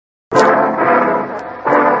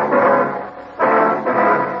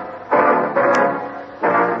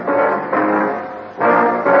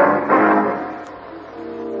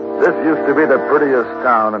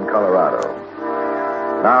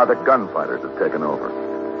Now the gunfighters have taken over.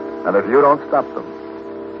 And if you don't stop them,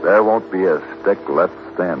 there won't be a stick left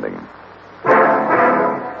standing.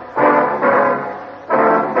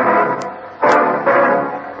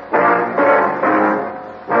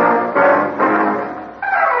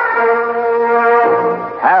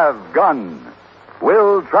 Have Gun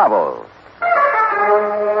Will Travel.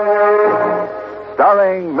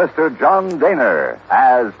 Starring Mr. John Daner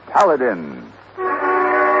as Paladin.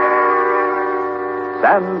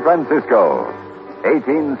 San Francisco,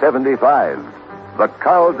 1875. The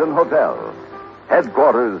Carlton Hotel,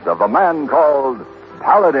 headquarters of a man called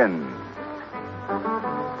Paladin.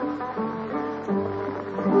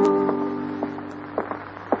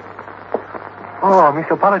 Oh,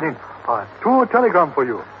 Mr. Paladin, two telegram for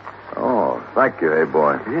you. Oh, thank you, hey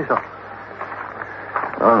boy. Yes, sir.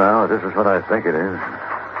 Well, now, this is what I think it is.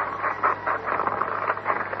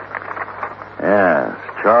 Yes,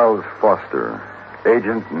 Charles Foster,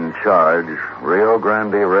 agent in charge, Rio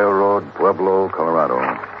Grande Railroad, Pueblo, Colorado.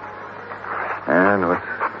 And what's...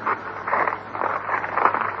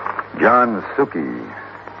 John Suki,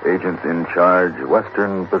 agent in charge,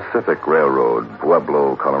 Western Pacific Railroad,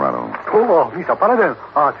 Pueblo, Colorado. Oh, Mr. Paladin,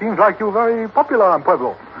 seems like you're very popular in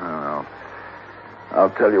Pueblo. Oh,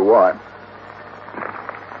 I'll tell you what.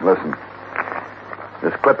 Listen.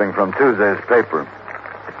 This clipping from Tuesday's paper.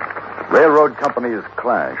 Railroad companies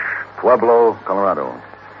clash. Pueblo, Colorado.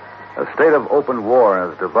 A state of open war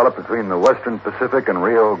has developed between the Western Pacific and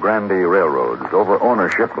Rio Grande Railroads over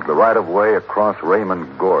ownership of the right-of-way across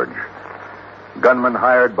Raymond Gorge. Gunmen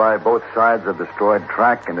hired by both sides have destroyed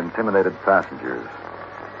track and intimidated passengers.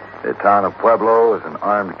 The town of Pueblo is an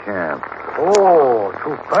armed camp. Oh,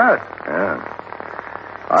 too bad. Yeah.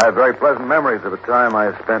 I have very pleasant memories of a time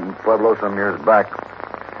I spent in Pueblo some years back.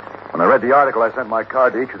 When I read the article, I sent my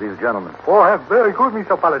card to each of these gentlemen. Oh, that's very good,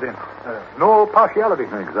 Mr. Paladin. No partiality.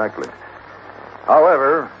 Exactly.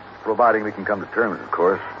 However, providing we can come to terms, of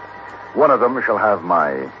course, one of them shall have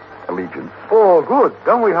my allegiance. Oh, good.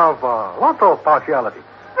 Then we have lots of partiality.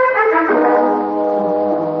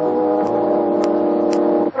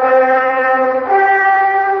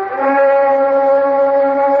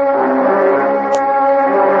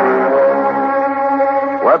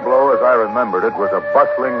 Pueblo, as I remembered it, was a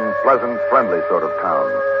bustling, pleasant, friendly sort of town.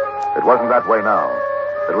 It wasn't that way now.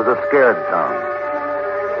 It was a scared town.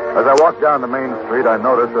 As I walked down the main street, I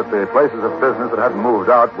noticed that the places of business that hadn't moved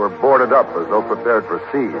out were boarded up as though prepared for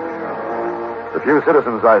siege. The few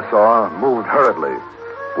citizens I saw moved hurriedly,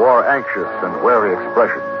 wore anxious and wary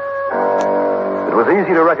expressions. It was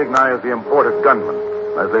easy to recognize the imported gunmen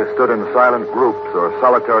as they stood in silent groups or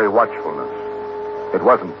solitary watchfulness. It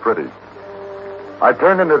wasn't pretty. I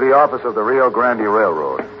turned into the office of the Rio Grande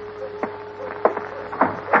Railroad.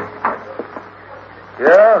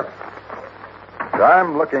 Yeah?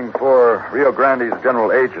 I'm looking for Rio Grande's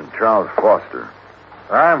general agent, Charles Foster.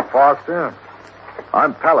 I'm Foster.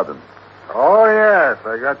 I'm Paladin. Oh, yes,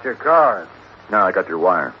 I got your card. Now I got your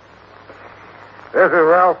wire. This is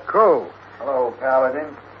Ralph Coe. Hello,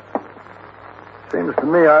 Paladin. Seems to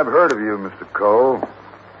me I've heard of you, Mr. Cole.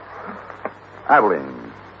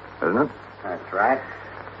 Abilene, isn't it? That's right.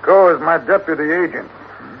 Coe is my deputy agent.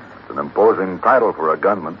 It's an imposing title for a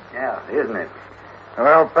gunman. Yeah, isn't it?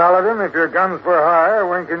 Well, Paladin, if your gun's for hire,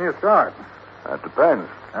 when can you start? That depends.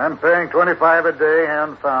 I'm paying $25 a day,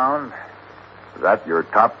 hand found. Is that your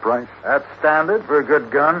top price? That's standard for a good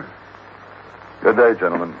gun. Good day,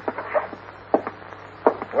 gentlemen.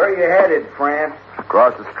 Where are you headed, friend?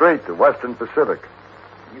 Across the street to Western Pacific.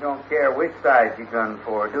 You don't care which side you gun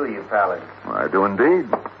for, do you, Paladin? I do indeed.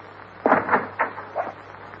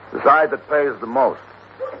 The side that pays the most.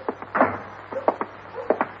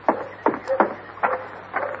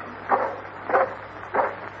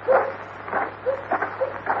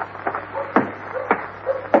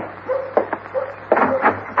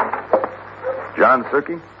 John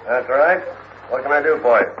Suki? That's right. What can I do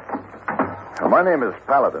for you? Well, my name is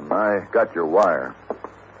Paladin. I got your wire.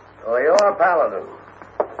 Oh, you're Paladin.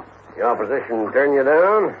 The opposition turned you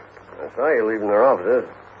down? I saw you leaving their offices.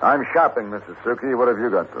 I'm shopping, Mrs. Suki. What have you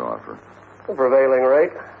got to offer? The prevailing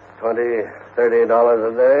rate, $20,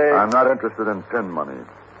 $30 a day. I'm not interested in pin money.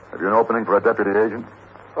 Have you an opening for a deputy agent?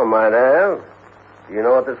 I might have. Do you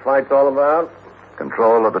know what this fight's all about?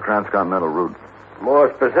 Control of the transcontinental route. More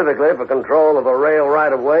specifically, for control of a rail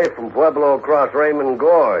right-of-way from Pueblo across Raymond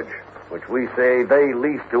Gorge, which we say they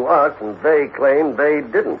leased to us, and they claim they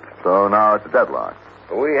didn't. So now it's a deadlock.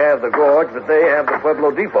 We have the gorge, but they have the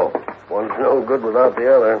Pueblo depot. One's no good without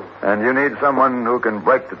the other. And you need someone who can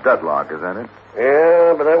break the deadlock, is that it?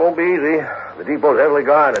 Yeah, but that won't be easy. The depot's heavily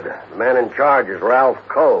guarded. The man in charge is Ralph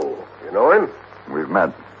Coe. You know him? We've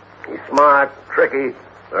met. He's smart, tricky,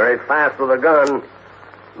 very fast with a gun.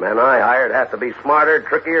 Men I hired have to be smarter,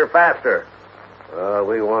 trickier, faster.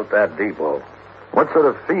 We want that depot. What sort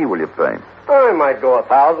of fee will you pay? I might go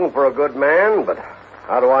 1,000 for a good man, but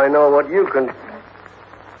how do I know what you can...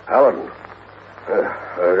 Paladin.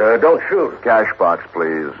 Don't shoot. Cash box,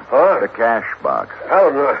 please. Huh? The cash box.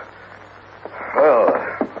 Paladin,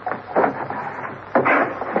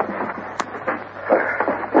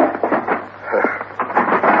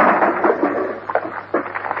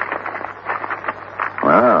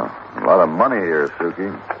 Wow, a lot of money here,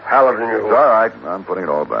 Suki. Paladin, It's all right. I'm putting it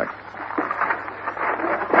all back.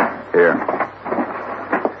 Here.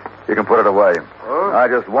 You can put it away. Huh? I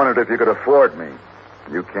just wondered if you could afford me.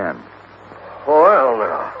 You can. Well,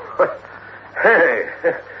 now. Hey,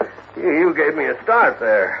 you gave me a start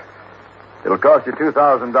there. It'll cost you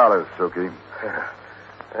 $2,000, Suki.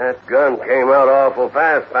 That gun came out awful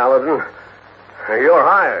fast, Paladin. You're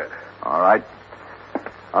hired. All right.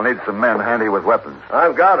 I'll need some men handy with weapons.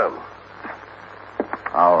 I've got 'em.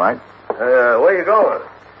 All right. Where you going?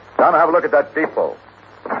 Down to have a look at that depot.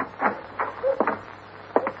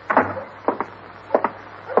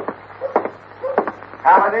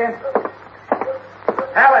 Paladin?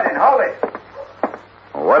 Paladin, hold it.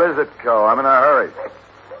 What is it, Co? I'm in a hurry.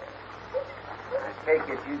 I take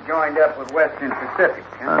it you joined up with Western Pacific,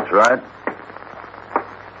 huh? That's right.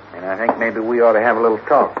 And I think maybe we ought to have a little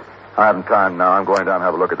talk. I haven't time now. I'm going down to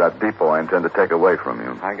have a look at that depot I intend to take away from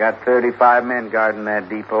you. I got 35 men guarding that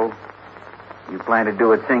depot. You plan to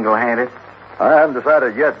do it single-handed? I haven't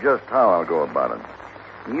decided yet just how I'll go about it.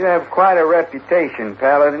 You have quite a reputation,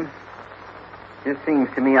 Paladin. Just seems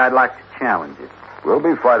to me I'd like to challenge it. We'll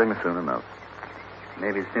be fighting soon enough.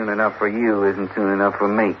 Maybe soon enough for you isn't soon enough for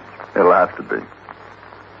me. It'll have to be.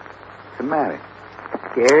 What's the matter?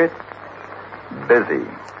 Scared? Busy.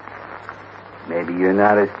 Maybe you're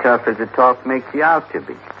not as tough as the talk makes you out to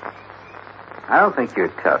be. I don't think you're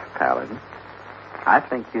tough, Paladin. I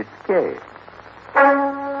think you're scared.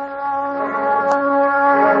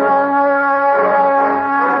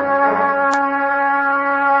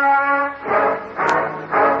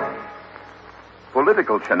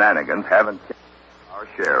 Political shenanigans haven't taken our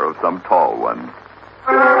share of some tall ones.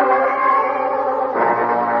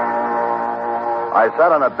 I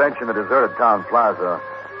sat on a bench in the deserted town plaza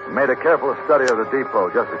and made a careful study of the depot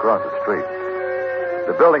just across the street.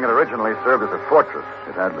 The building had originally served as a fortress.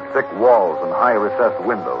 It had thick walls and high recessed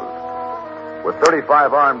windows. With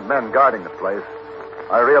 35 armed men guarding the place,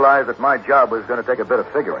 I realized that my job was going to take a bit of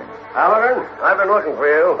figuring. Paladin, I've been looking for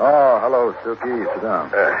you. Oh, hello, Suki. Sit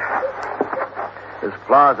down. This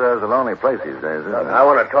plaza is a lonely place these days, isn't it? I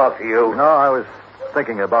want to talk to you. You know, I was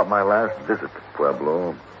thinking about my last visit to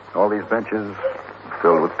Pueblo. All these benches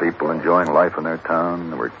filled with people enjoying life in their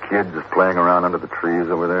town. There were kids playing around under the trees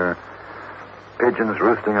over there. Pigeons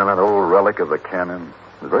roosting on that old relic of the cannon.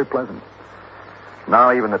 It was very pleasant.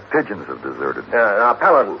 Now even the pigeons have deserted. Now,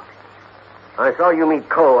 Paladin, I saw you meet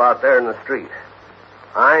Cole out there in the street.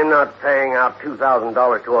 I'm not paying out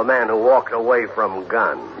 $2,000 to a man who walked away from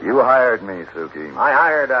gun. You hired me, Suki. I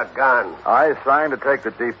hired a gun. I signed to take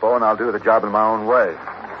the depot, and I'll do the job in my own way.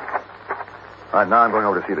 All right, now I'm going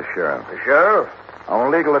over to see the sheriff. The sheriff? I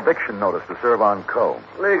want a legal eviction notice to serve on Coe.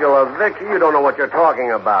 Legal eviction? You don't know what you're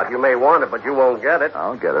talking about. You may want it, but you won't get it.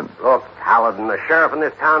 I'll get it. Look, Paladin, the sheriff in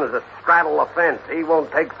this town is a straddle the fence. He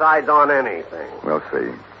won't take sides on anything. We'll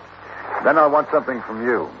see. Then I want something from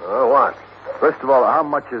you. What? First of all, how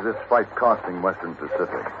much is this fight costing Western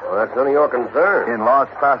Pacific? Well, that's none of your concern. In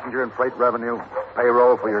lost passenger and freight revenue,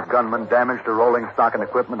 payroll for your gunmen, damage to rolling stock and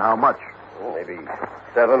equipment, how much? Well, maybe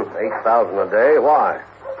 $7,000, $8,000 a day. Why?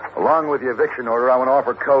 Along with the eviction order, I want to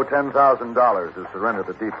offer Coe $10,000 to surrender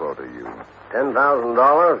the depot to you.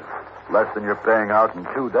 $10,000? Less than you're paying out in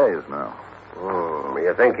 2 days now.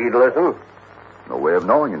 You think he'd listen? No way of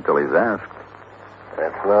knowing until he's asked.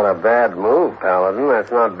 That's not a bad move, Paladin.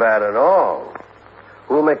 That's not bad at all.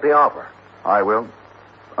 Who'll make the offer? I will,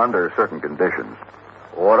 under certain conditions.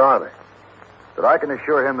 What are they? That I can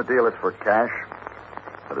assure him the deal is for cash,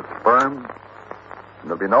 that it's firm, and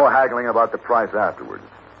there'll be no haggling about the price afterwards.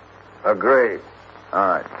 Agreed. All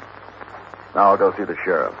right. Now I'll go see the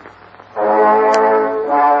sheriff.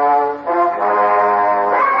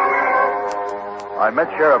 I met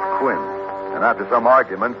Sheriff Quinn, and after some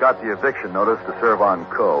argument, got the eviction notice to serve on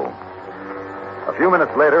Coe. A few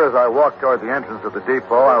minutes later, as I walked toward the entrance of the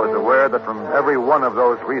depot, I was aware that from every one of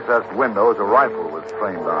those recessed windows, a rifle was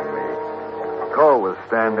trained on me. Coe was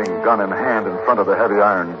standing, gun in hand, in front of the heavy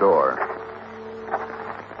iron door.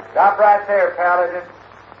 Stop right there, Paladin.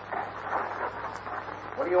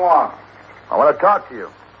 What do you want? I want to talk to you,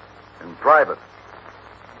 in private.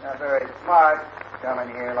 Not very smart coming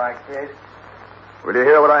here like this. Will you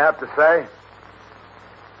hear what I have to say?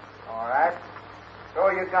 All right. Throw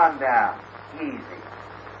your gun down. Easy.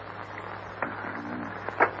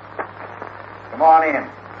 Come on in.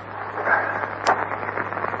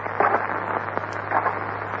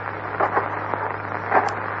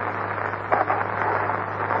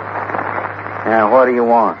 Now, what do you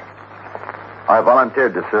want? I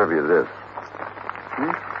volunteered to serve you this.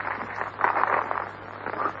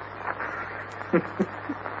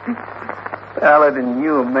 Paladin,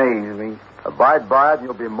 you amaze me. Abide by it and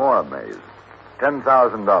you'll be more amazed.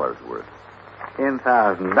 $10,000 worth.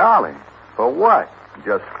 $10,000? For what?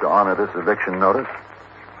 Just to honor this eviction notice.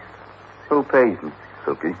 Who pays me?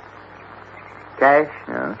 Suki. Cash?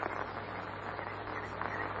 Yes.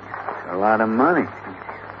 A lot of money.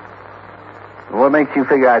 What makes you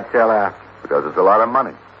figure I'd sell out? Because it's a lot of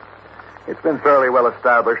money. It's been fairly well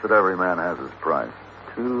established that every man has his price.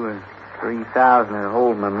 2,000 or 3,000 would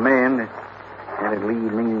hold my men. That'd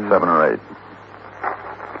leave me 7 or 8.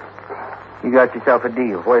 You got yourself a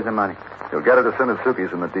deal. Where's the money? You'll get it as soon as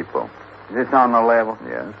Suki's in the depot. Is this on the level?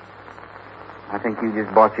 Yes. I think you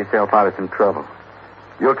just bought yourself out of some trouble.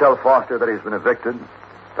 You'll tell Foster that he's been evicted,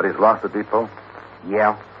 that he's lost the depot.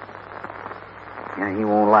 Yeah. Yeah, he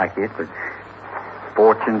won't like it, but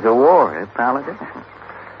fortune's a war, eh, Paladin?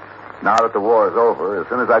 Now that the war is over, as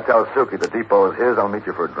soon as I tell Suki the depot is his, I'll meet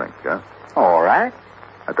you for a drink, huh? All right.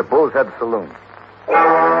 At the Bull's Head Saloon.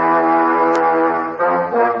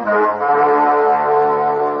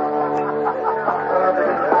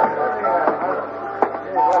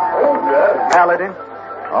 Paladin,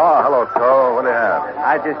 Oh, hello, Cole. What do you have?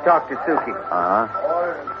 I just talked to Suki. Uh-huh.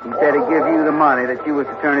 He said he'd give you the money that you was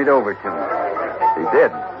to turn it over to me. He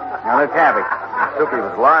did. Now, let's have it. Suki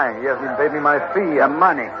was lying. He hasn't even paid me my fee. The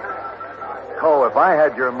money. Cole, if I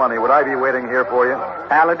had your money, would I be waiting here for you?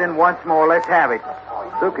 Paladin, once more, let's have it.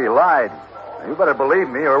 Suki lied. You better believe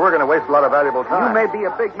me, or we're going to waste a lot of valuable time. You may be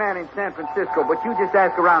a big man in San Francisco, but you just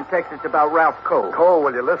ask around Texas about Ralph Cole. Cole,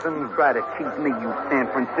 will you listen? You try to cheat me, you San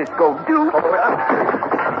Francisco dude.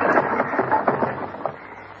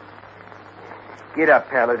 Get up,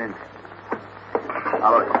 Paladin.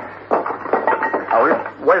 Now,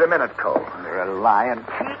 wait a minute, Cole. You're a lying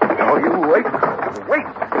cheat. Oh, you wait. Wait.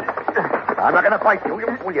 I'm not going to fight you.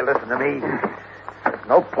 Will you listen to me? There's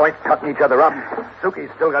no point cutting each other up.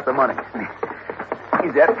 Suki's still got the money.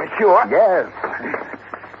 Is that for sure? Yes.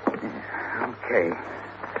 Okay.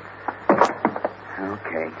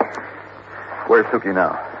 Okay. Where's Suki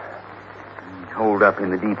now? He's holed up in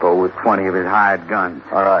the depot with 20 of his hired guns.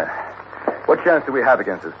 All right. What chance do we have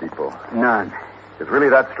against this depot? None. It's really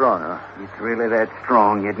that strong, huh? It's really that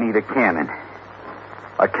strong, you'd need a cannon.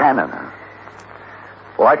 A cannon, huh?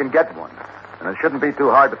 Well, I can get one. And it shouldn't be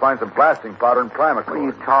too hard to find some blasting powder and primer. What are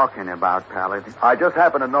you talking about, Paladin? I just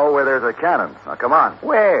happen to know where there's a cannon. Now, come on.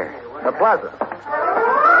 Where? The plaza.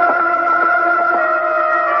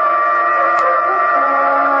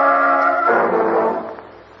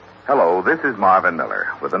 Hello, this is Marvin Miller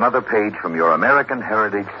with another page from your American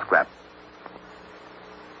Heritage Scrap.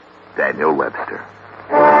 Daniel Webster.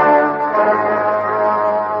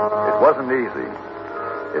 It wasn't easy.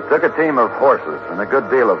 It took a team of horses and a good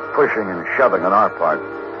deal of pushing and shoving on our part.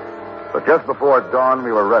 But just before dawn,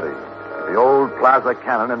 we were ready. The old plaza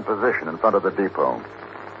cannon in position in front of the depot.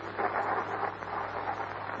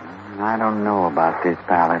 I don't know about this,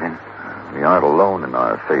 Paladin. We aren't alone in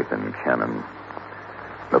our faith in cannon.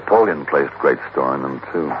 Napoleon placed great store in them,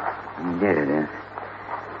 too. He did, eh?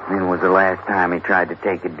 When was the last time he tried to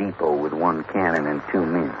take a depot with one cannon and 2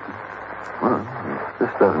 men? Well, if this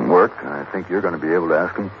doesn't work, I think you're going to be able to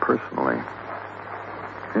ask him personally.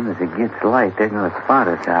 As soon as it gets light, they're going to spot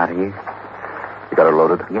us out here. You got it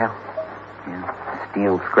loaded? Yeah.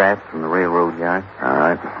 Steel scraps from the railroad yard. All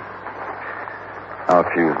right. I'll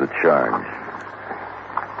choose the charge.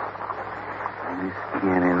 This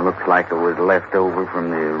cannon looks like it was left over from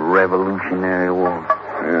the Revolutionary War.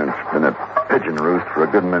 Yeah, it's been a pigeon roost for a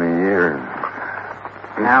good many years.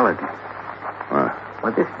 Paladin. What?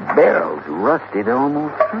 Well, this barrel's rusted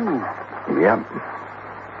almost through. Yep.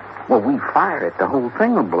 Well, we fire it, the whole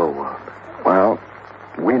thing will blow up. Well,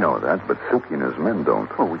 we know that, but Suki and his men don't.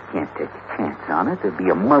 Well, we can't take a chance on it. There'll be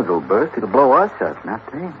a muzzle burst. It'll blow us up, not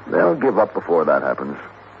them. They'll give up before that happens.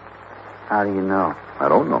 How do you know? I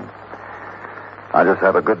don't know. I just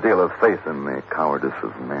have a good deal of faith in the cowardice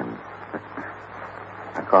of men.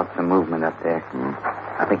 I caught some movement up there.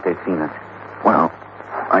 I think they've seen us. Well,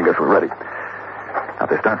 I guess we're ready. Now, if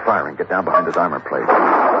they start firing, get down behind this armor plate.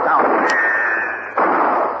 Down.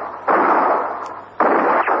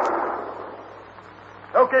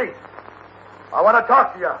 Suki! I want to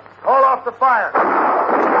talk to you. Call off the fire.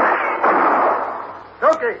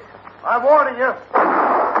 Suki, I'm warning you.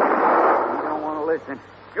 You don't want to listen.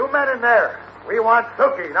 You men in there, we want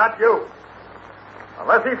Suki, not you.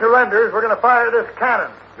 Unless he surrenders, we're going to fire this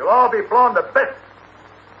cannon. You'll all be blown to bits.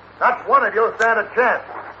 Not one of you'll stand a chance.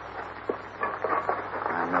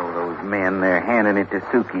 I know those men. They're handing it to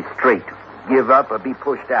Suki straight. Give up or be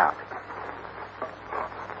pushed out.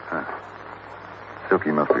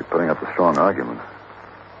 Suki must be putting up a strong argument.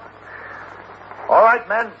 All right,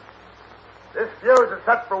 men. This fuse is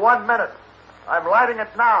set for 1 minute. I'm lighting it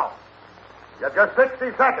now. You have just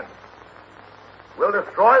 60 seconds. We'll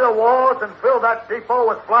destroy the walls and fill that depot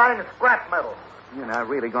with flying scrap metal. You're not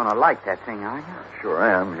really going to like that thing, are you? Sure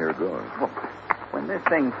am. Here goes. Well, when this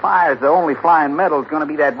thing fires, the only flying metal is going to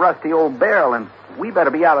be that rusty old barrel, and we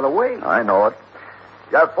better be out of the way. I know it.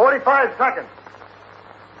 You have 45 seconds.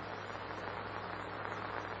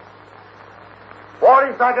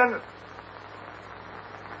 40 seconds.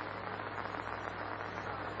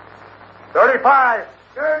 35.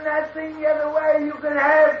 Turn that thing the other way. You can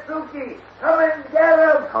have Suki. Come and get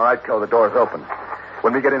him. All right, Joe, the door's open.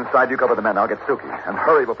 When we get inside, you cover the men. I'll get Suki. And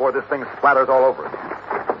hurry before this thing splatters all over us.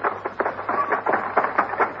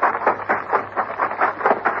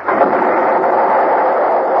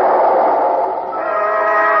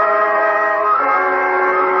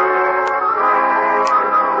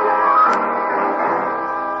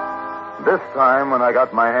 This time, when I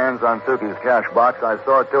got my hands on Suki's cash box, I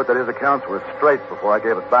saw to it that his accounts were straight before I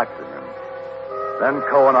gave it back to him. Then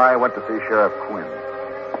Coe and I went to see Sheriff Quinn.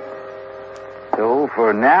 So,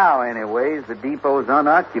 for now, anyways, the depot's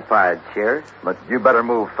unoccupied, Sheriff. But you better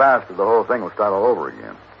move fast or the whole thing will start all over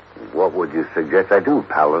again. What would you suggest I do,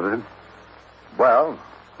 Paladin? Well,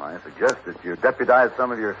 I suggest that you deputize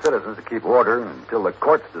some of your citizens to keep order until the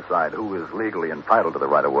courts decide who is legally entitled to the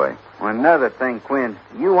right-of-way. Well, another thing, Quinn.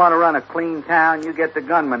 You want to run a clean town, you get the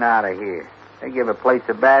gunmen out of here. They give a place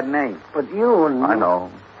a bad name. But you... I know.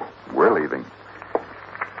 We're leaving.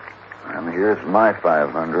 And here's my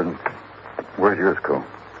 500. Where's yours, Coe?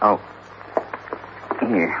 Oh.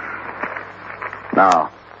 Here. Now,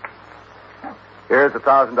 here's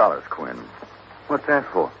 $1,000, Quinn. What's that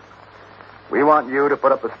for? We want you to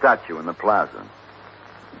put up a statue in the plaza.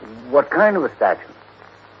 What kind of a statue?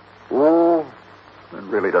 Oh, it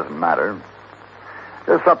really doesn't matter.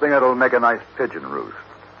 Just something that'll make a nice pigeon roost.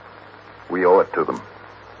 We owe it to them.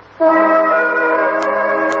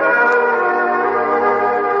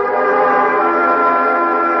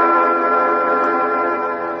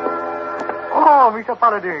 Oh, Mr.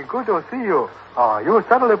 Paladin, good to see you. You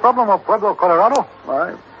settled the problem of Pueblo, Colorado?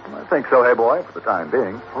 I think so, hey boy, for the time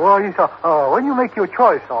being. Oh, yes, when you make your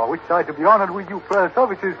choice, which side to be honored with you prayer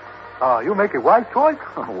services, you make a wise choice?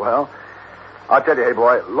 Well, I'll tell you, hey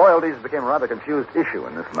boy, loyalties became a rather confused issue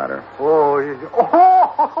in this matter. Oh, yes.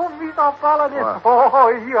 Oh, Mr. Paladin. What? Oh,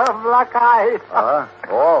 you have black eyes. Yeah.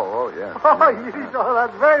 Oh, yes,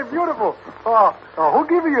 that's very beautiful. Who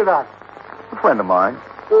gave you that? A friend of mine.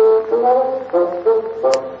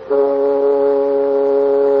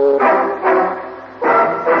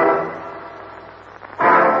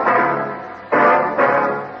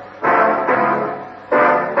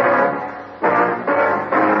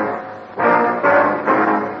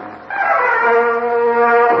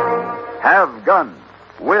 Have Guns,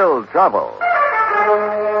 Will Travel.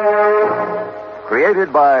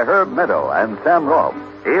 Created by Herb Meadow and Sam Rolfe,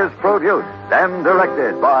 is produced and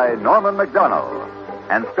directed by Norman McDonald,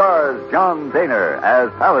 and stars John Daner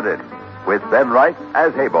as Paladin, with Ben Wright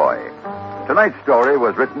as Hey Boy. Tonight's story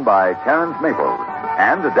was written by Terrence Maples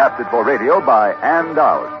and adapted for radio by Ann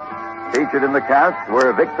Dowd. Featured in the cast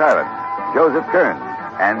were Vic Tarrant, Joseph Kearns,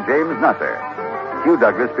 and James Nutter. Hugh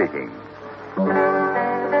Douglas speaking.